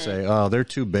just to say, oh, they're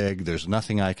too big. There's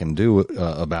nothing I can do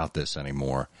about this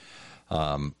anymore.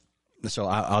 So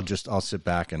I'll sit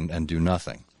back and do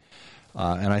nothing.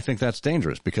 And I think that's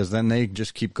dangerous because then they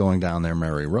just keep going down their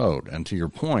merry road. And to your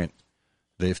point,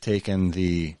 they've taken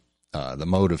the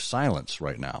mode of silence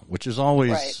right now, which is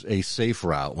always a safe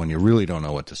route when you really don't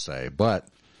know what to say. But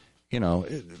I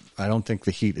don't think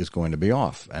the heat is going to be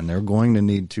off, and they're going to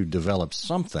need to develop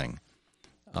something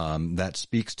that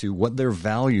speaks to what their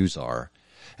values are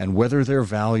and whether their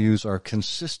values are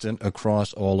consistent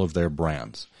across all of their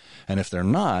brands. And if they're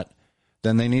not,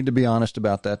 then they need to be honest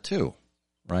about that too,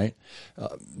 right?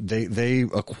 They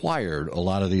acquired a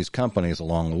lot of these companies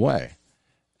along the way,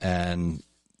 and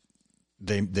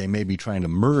they may be trying to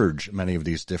merge many of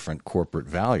these different corporate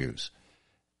values.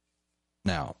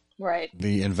 Now,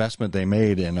 the investment they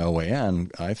made in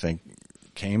OAN, I think,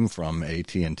 came from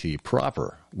AT&T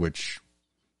proper, which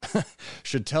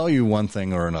should tell you one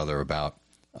thing or another about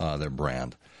their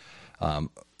brand.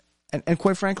 And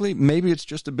quite frankly, maybe it's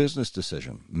just a business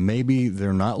decision. Maybe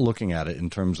they're not looking at it in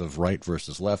terms of right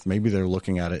versus left. Maybe they're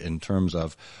looking at it in terms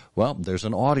of, well, there's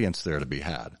an audience there to be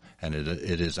had, and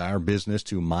it is our business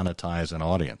to monetize an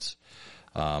audience.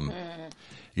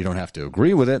 You don't have to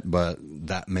agree with it, but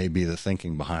that may be the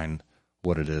thinking behind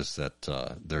what it is that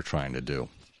they're trying to do.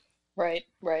 Right.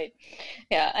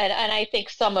 Yeah, and I think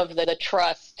some of the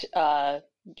trust,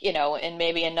 and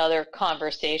maybe another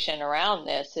conversation around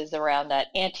this is around that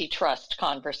antitrust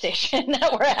conversation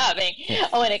that we're having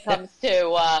when it comes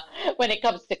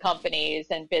to companies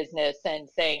and business and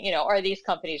saying, are these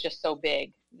companies just so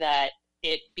big that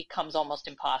it becomes almost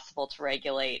impossible to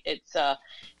regulate? It's,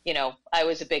 I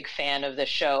was a big fan of the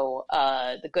show,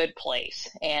 The Good Place.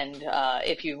 And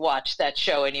if you watched that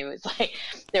show, and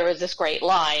there was this great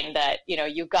line that,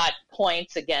 you got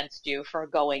points against you for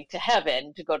going to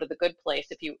heaven to go to the good place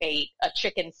if you ate a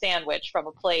chicken sandwich from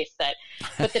a place but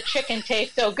the chicken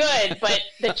tastes so good, but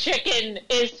the chicken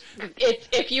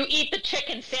if you eat the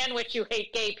chicken sandwich, you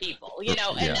hate gay people, and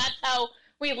that's how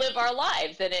we live our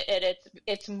lives, and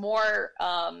it's more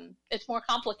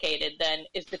complicated than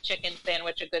is the chicken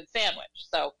sandwich a good sandwich.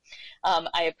 So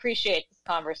I appreciate this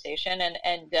conversation,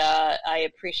 and I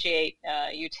appreciate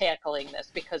you tackling this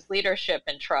because leadership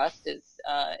and trust is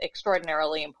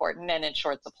extraordinarily important and in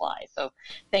short supply. So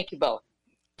thank you both.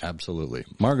 Absolutely.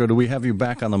 Margot, do we have you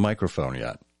back on the microphone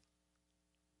yet?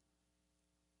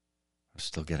 We're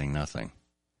still getting nothing.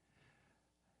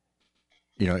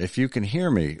 If you can hear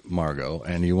me, Margot,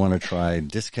 and you want to try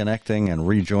disconnecting and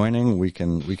rejoining, we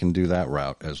can do that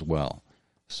route as well.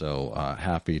 So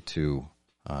happy to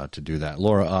do that.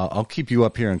 Laura, I'll keep you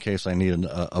up here in case I need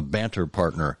a banter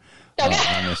partner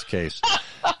on this case.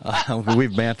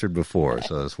 We've bantered before,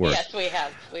 so this works. Yes,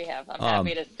 we have. I'm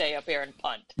happy to stay up here and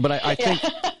punt. But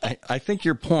I think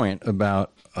your point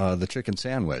about the chicken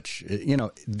sandwich,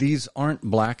 these aren't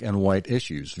black and white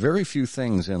issues. Very few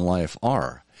things in life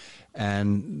are.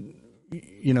 And,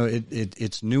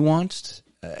 it's nuanced.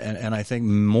 And I think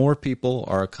more people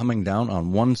are coming down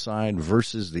on one side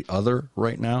versus the other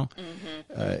right now.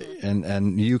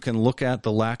 And you can look at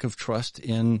the lack of trust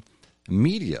in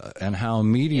media and how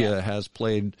media has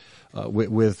played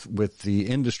with the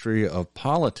industry of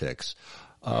politics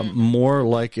more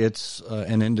like it's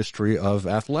an industry of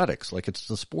athletics, like it's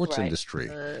the sports industry.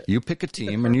 You pick a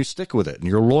team and you stick with it, and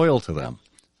you're loyal to them,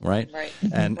 right?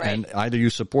 And either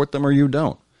you support them or you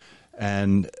don't.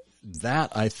 And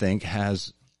that, I think,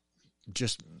 has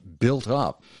just built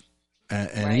up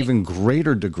an even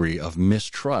greater degree of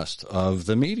mistrust of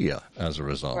the media as a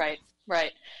result.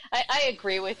 Right. I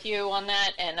agree with you on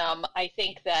that. And I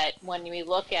think that when we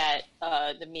look at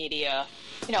the media,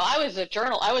 I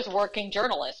was a working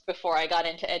journalist before I got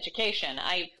into education.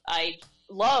 I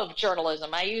love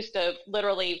journalism. I used to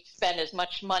literally spend as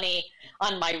much money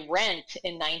on my rent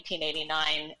in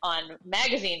 1989 on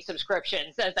magazine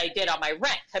subscriptions as I did on my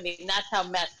rent. I mean, that's how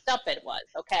messed up it was,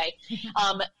 okay?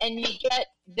 And you get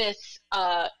this,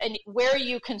 and where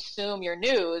you consume your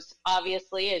news,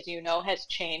 obviously, as you know, has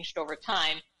changed over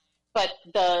time. But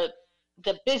the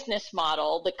business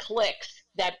model, the clicks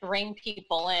that bring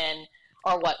people in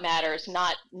are what matters,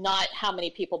 not how many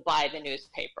people buy the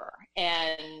newspaper.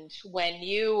 And when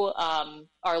you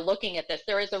are looking at this,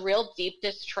 there is a real deep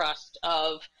distrust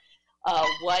of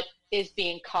what is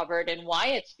being covered and why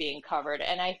it's being covered.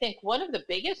 And I think one of the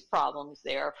biggest problems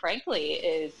there, frankly,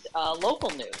 is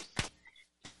local news.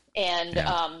 And,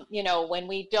 when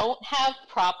we don't have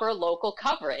proper local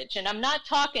coverage, and I'm not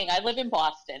talking, I live in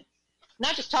Boston, I'm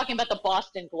not just talking about the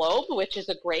Boston Globe, which is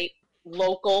a great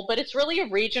local, but it's really a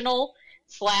regional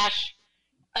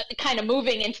 / kind of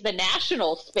moving into the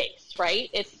national space, right?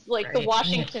 It's like the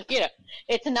Washington,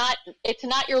 it's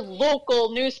not your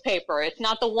local newspaper. It's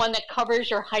not the one that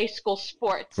covers your high school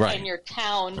sports and your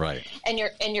town and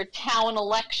your town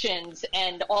elections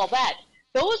and all that.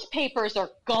 Those papers are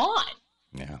gone.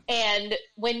 Yeah. And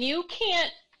when you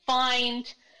can't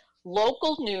find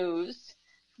local news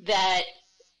that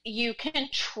you can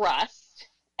trust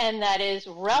and that is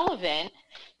relevant,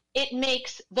 it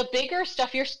makes the bigger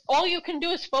stuff, all you can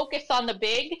do is focus on the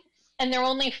big, and they're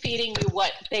only feeding you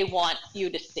what they want you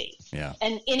to see. Yeah.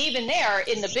 And even there,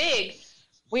 in the big,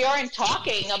 we aren't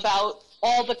talking about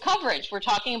all the coverage. We're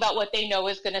talking about what they know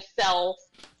is going to sell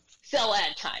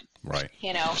ad time. Right.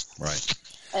 Right.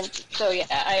 And so,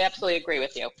 I absolutely agree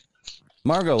with you.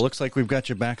 Margot, looks like we've got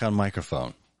you back on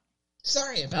microphone.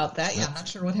 Sorry about that. Yeah, I'm not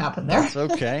sure what happened there. That's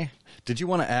okay. Did you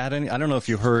want to add any? I don't know if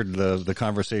you heard the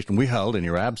conversation we held in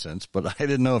your absence, but I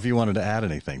didn't know if you wanted to add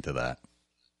anything to that.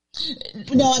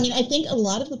 No, I mean, I think a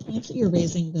lot of the points that you're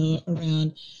raising, though,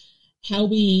 around how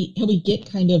we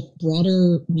get kind of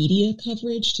broader media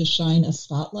coverage to shine a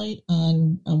spotlight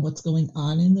on what's going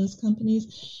on in those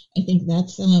companies, I think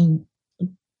that's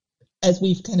as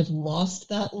we've kind of lost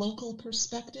that local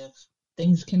perspective,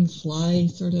 things can fly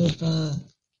sort of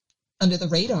under the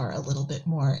radar a little bit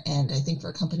more. And I think for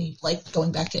a company like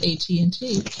going back to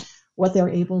AT&T, what they're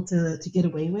able to get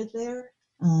away with there,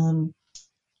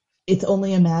 it's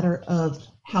only a matter of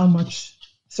how much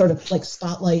sort of like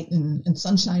spotlight and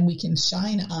sunshine we can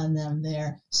shine on them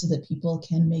there so that people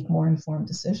can make more informed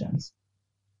decisions.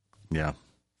 Yeah.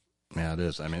 Yeah, it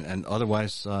is. I mean, and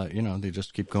otherwise, they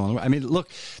just keep going. I mean, look,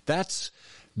 that's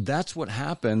what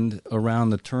happened around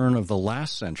the turn of the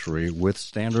last century with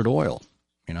Standard Oil.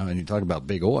 And you talk about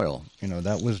big oil,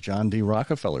 that was John D.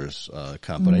 Rockefeller's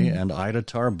company, and Ida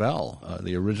Tarbell,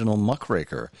 the original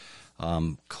muckraker,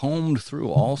 combed through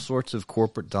all sorts of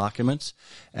corporate documents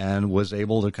and was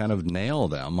able to kind of nail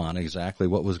them on exactly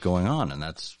what was going on. And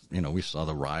that's, we saw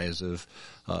the rise of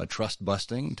trust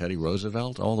busting, Teddy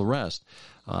Roosevelt, all the rest.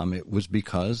 It was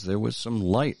because there was some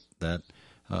light that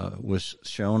was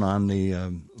shown on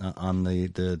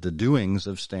the doings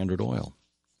of Standard Oil.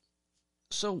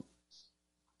 So,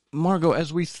 Margot,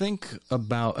 as we think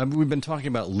about, we've been talking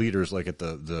about leaders like at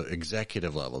the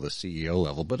executive level, the CEO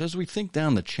level, but as we think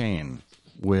down the chain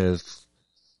with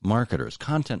marketers,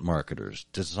 content marketers,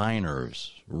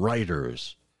 designers,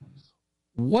 writers,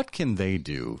 what can they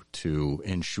do to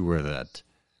ensure that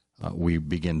we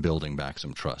begin building back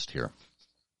some trust here?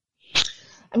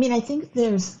 I mean, I think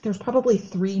there's probably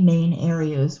three main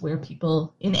areas where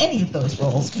people in any of those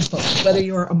roles can focus, whether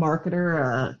you're a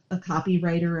marketer, a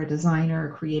copywriter, a designer,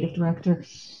 a creative director.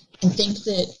 I think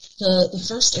that the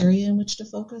first area in which to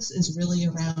focus is really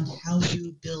around how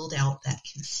you build out that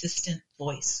consistent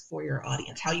voice for your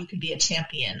audience, how you can be a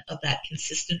champion of that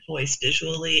consistent voice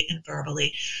visually and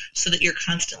verbally so that you're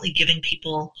constantly giving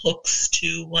people hooks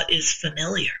to what is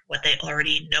familiar, what they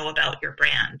already know about your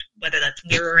brand, whether that's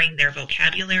mirroring their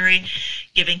vocabulary,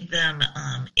 giving them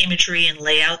imagery and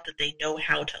layout that they know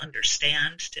how to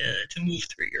understand to move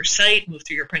through your site, move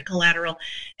through your print collateral,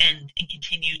 and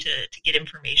continue to get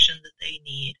information that they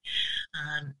need.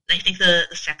 I think the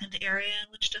second area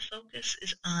in which to focus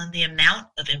is on the amount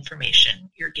of information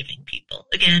you're giving people,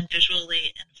 again,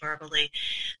 visually and verbally.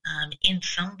 In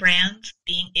some brands,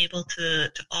 being able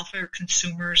to offer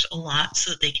consumers a lot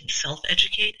so that they can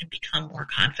self-educate and become more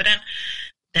confident,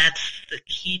 that's the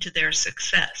key to their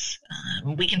success.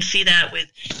 We can see that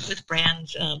with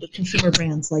brands, with consumer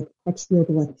brands like Crutchfield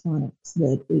Electronics,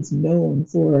 that is known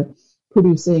for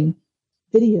producing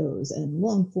videos and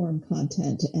long form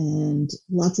content and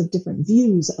lots of different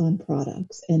views on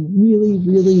products and really,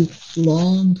 really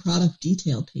long product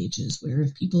detail pages where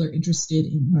if people are interested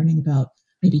in learning about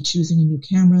maybe choosing a new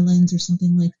camera lens or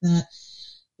something like that,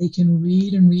 they can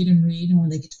read and read and read. And when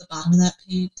they get to the bottom of that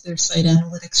page, their site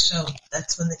analytics show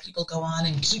that's when the people go on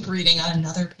and keep reading on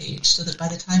another page so that by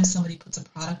the time somebody puts a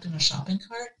product in a shopping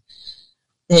cart,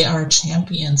 they are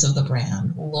champions of the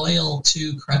brand, loyal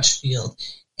to Crutchfield,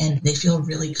 and they feel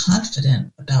really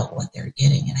confident about what they're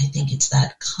getting. And I think it's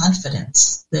that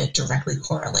confidence that directly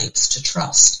correlates to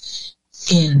trust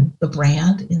in the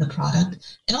brand, in the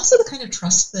product, and also the kind of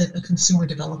trust that a consumer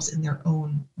develops in their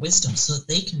own wisdom so that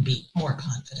they can be more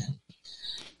confident.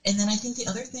 And then I think the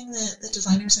other thing that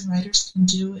designers and writers can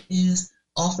do is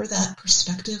offer that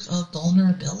perspective of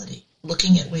vulnerability,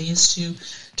 looking at ways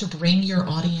to bring your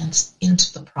audience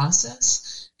into the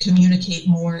process, communicate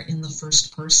more in the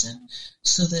first person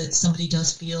so that somebody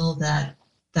does feel that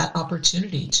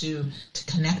opportunity to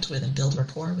connect with and build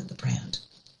rapport with the brand.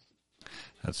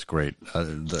 That's great.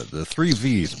 The three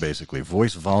V's, basically,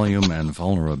 voice, volume, and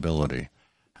vulnerability.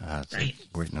 It's right.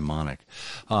 A great mnemonic.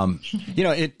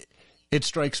 It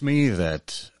strikes me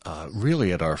that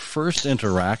really at our first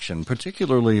interaction,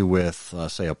 particularly with,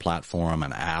 say, a platform,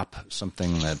 an app,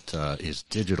 something that is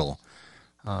digital,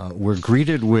 we're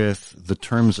greeted with the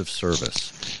terms of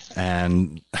service.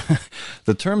 And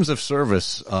the terms of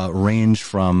service range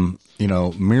from,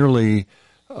 merely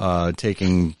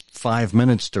taking 5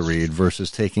 minutes to read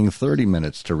versus taking 30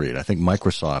 minutes to read. I think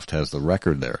Microsoft has the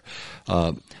record there.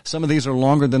 Some of these are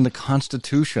longer than the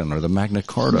Constitution or the Magna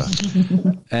Carta.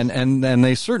 and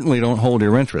they certainly don't hold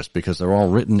your interest because they're all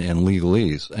written in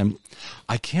legalese. And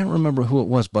I can't remember who it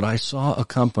was, but I saw a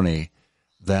company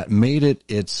that made it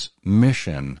its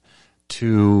mission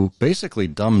to basically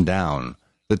dumb down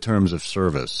the terms of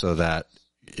service so that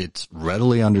it's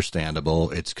readily understandable,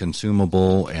 it's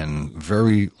consumable in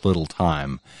very little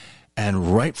time.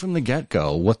 And right from the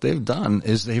get-go, what they've done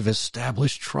is they've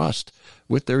established trust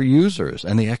with their users,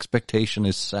 and the expectation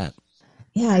is set.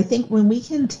 Yeah, I think when we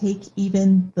can take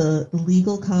even the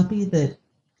legal copy that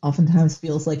oftentimes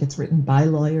feels like it's written by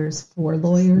lawyers for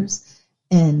lawyers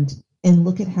and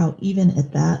look at how even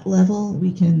at that level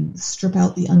we can strip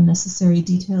out the unnecessary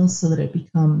details so that it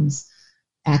becomes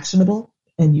actionable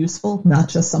and useful, not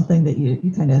just something that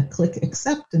you kind of click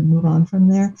accept and move on from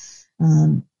there.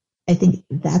 I think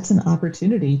that's an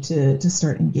opportunity to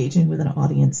start engaging with an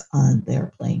audience on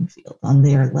their playing field, on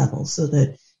their level, so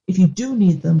that if you do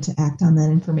need them to act on that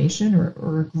information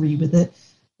or agree with it,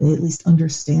 they at least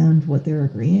understand what they're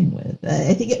agreeing with.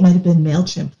 I think it might have been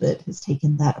MailChimp that has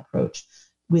taken that approach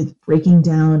with breaking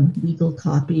down legal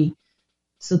copy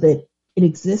so that it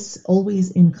exists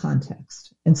always in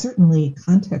context. And certainly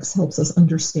context helps us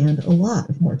understand a lot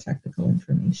of more technical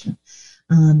information.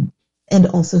 And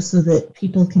also so that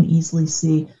people can easily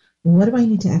see, what do I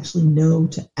need to actually know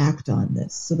to act on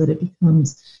this so that it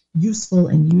becomes useful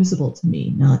and usable to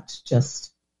me, not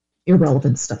just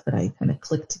irrelevant stuff that I kind of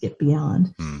click to get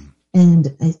beyond.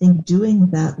 And I think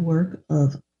doing that work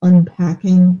of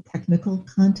unpacking technical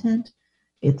content,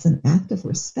 it's an act of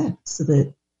respect so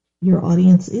that your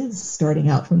audience is starting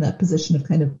out from that position of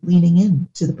kind of leaning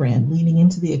into the brand, leaning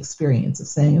into the experience of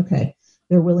saying, okay,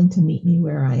 they're willing to meet me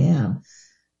where I am.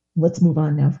 Let's move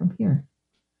on now from here.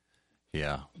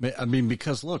 Yeah. I mean,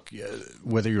 because look,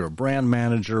 whether you're a brand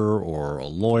manager or a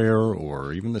lawyer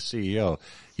or even the CEO,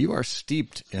 you are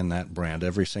steeped in that brand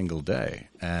every single day.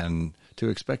 And to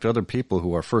expect other people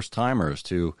who are first timers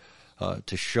to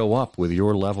show up with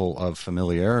your level of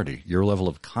familiarity, your level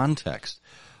of context,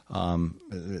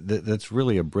 that's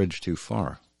really a bridge too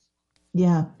far.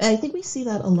 Yeah, I think we see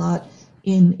that a lot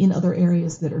in other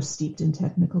areas that are steeped in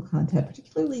technical content,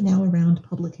 particularly now around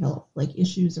public health, like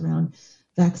issues around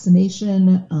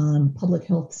vaccination, public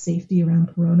health safety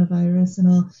around coronavirus and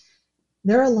all.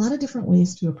 There are a lot of different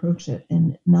ways to approach it,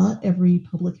 and not every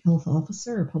public health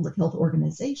officer or public health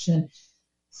organization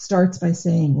starts by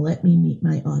saying, let me meet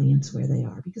my audience where they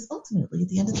are. Because ultimately, at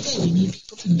the end of the day, we need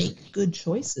people to make good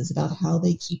choices about how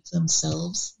they keep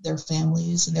themselves, their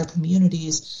families, and their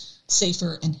communities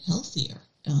safer and healthier.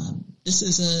 This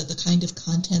is the kind of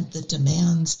content that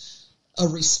demands a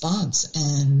response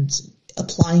and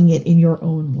applying it in your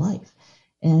own life.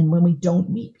 And when we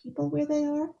don't meet people where they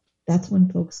are, that's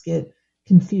when folks get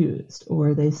confused,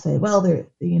 or they say, well, they're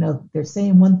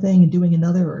saying one thing and doing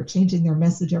another, or changing their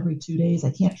message every 2 days. I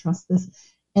can't trust this.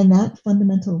 And that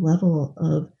fundamental level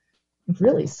of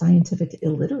really scientific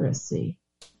illiteracy,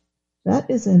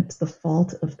 that isn't the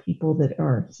fault of people that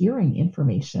are hearing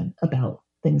information about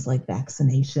things like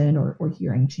vaccination or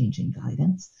hearing changing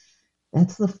guidance.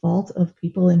 That's the fault of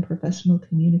people in professional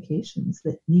communications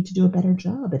that need to do a better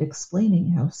job at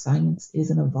explaining how science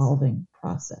is an evolving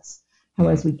process. How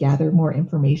as we gather more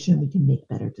information, we can make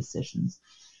better decisions.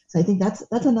 So I think that's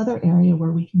another area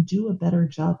where we can do a better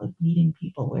job of meeting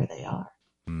people where they are.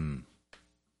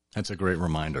 That's a great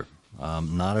reminder.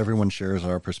 Not everyone shares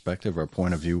our perspective, our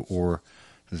point of view, or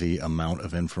the amount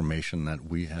of information that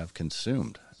we have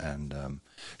consumed. And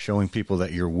showing people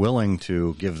that you're willing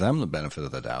to give them the benefit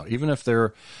of the doubt, even if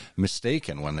they're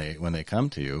mistaken when they come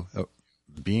to you,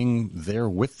 being there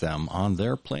with them on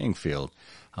their playing field,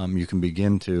 you can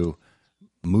begin to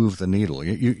move the needle.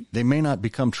 They may not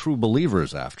become true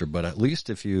believers after, but at least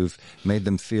if you've made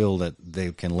them feel that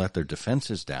they can let their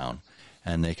defenses down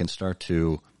and they can start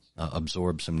to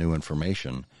absorb some new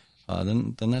information,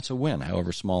 then that's a win,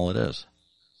 however small it is.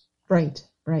 Right.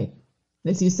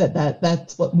 As you said,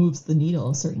 that's what moves the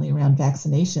needle, certainly around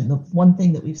vaccination. The one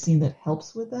thing that we've seen that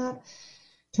helps with that,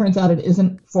 turns out it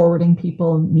isn't forwarding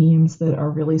people memes that are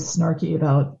really snarky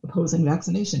about opposing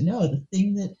vaccination. No, the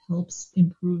thing that helps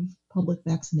improve public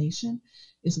vaccination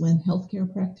is when healthcare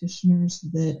practitioners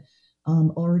that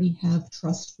already have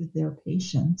trust with their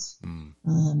patients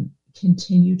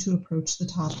continue to approach the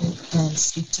topic and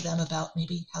speak to them about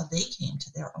maybe how they came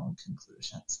to their own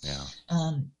conclusions. Yeah.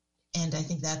 And I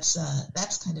think that's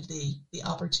kind of the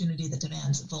opportunity that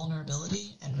demands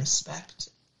vulnerability and respect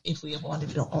if we have wanted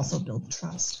to also build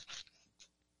trust.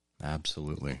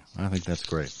 Absolutely. I think that's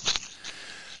great.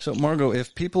 So, Margot,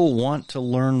 if people want to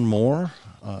learn more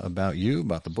about you,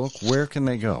 about the book, where can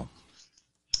they go?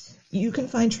 You can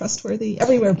find Trustworthy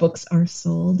everywhere books are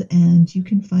sold, and you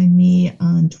can find me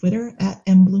on Twitter at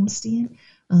mbloomstein,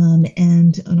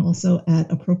 and also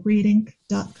at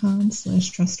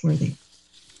appropriating.com/trustworthy.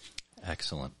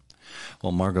 Excellent.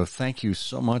 Well, Margot, thank you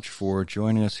so much for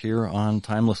joining us here on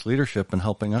Timeless Leadership and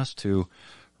helping us to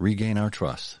regain our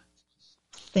trust.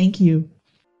 Thank you.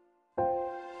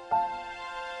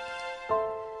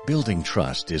 Building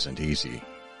trust isn't easy.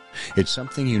 It's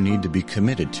something you need to be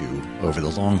committed to over the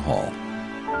long haul.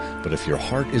 But if your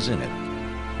heart is in it,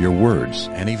 your words,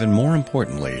 and even more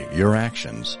importantly, your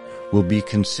actions, will be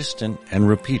consistent and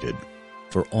repeated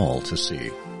for all to see.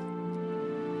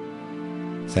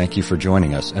 Thank you for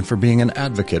joining us and for being an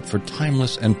advocate for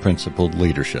timeless and principled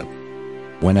leadership,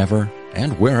 whenever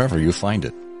and wherever you find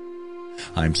it.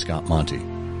 I'm Scott Monty.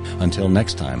 Until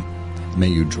next time, may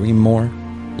you dream more,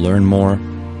 learn more,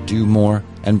 do more,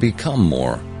 and become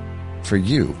more, for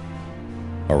you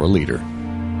are a leader.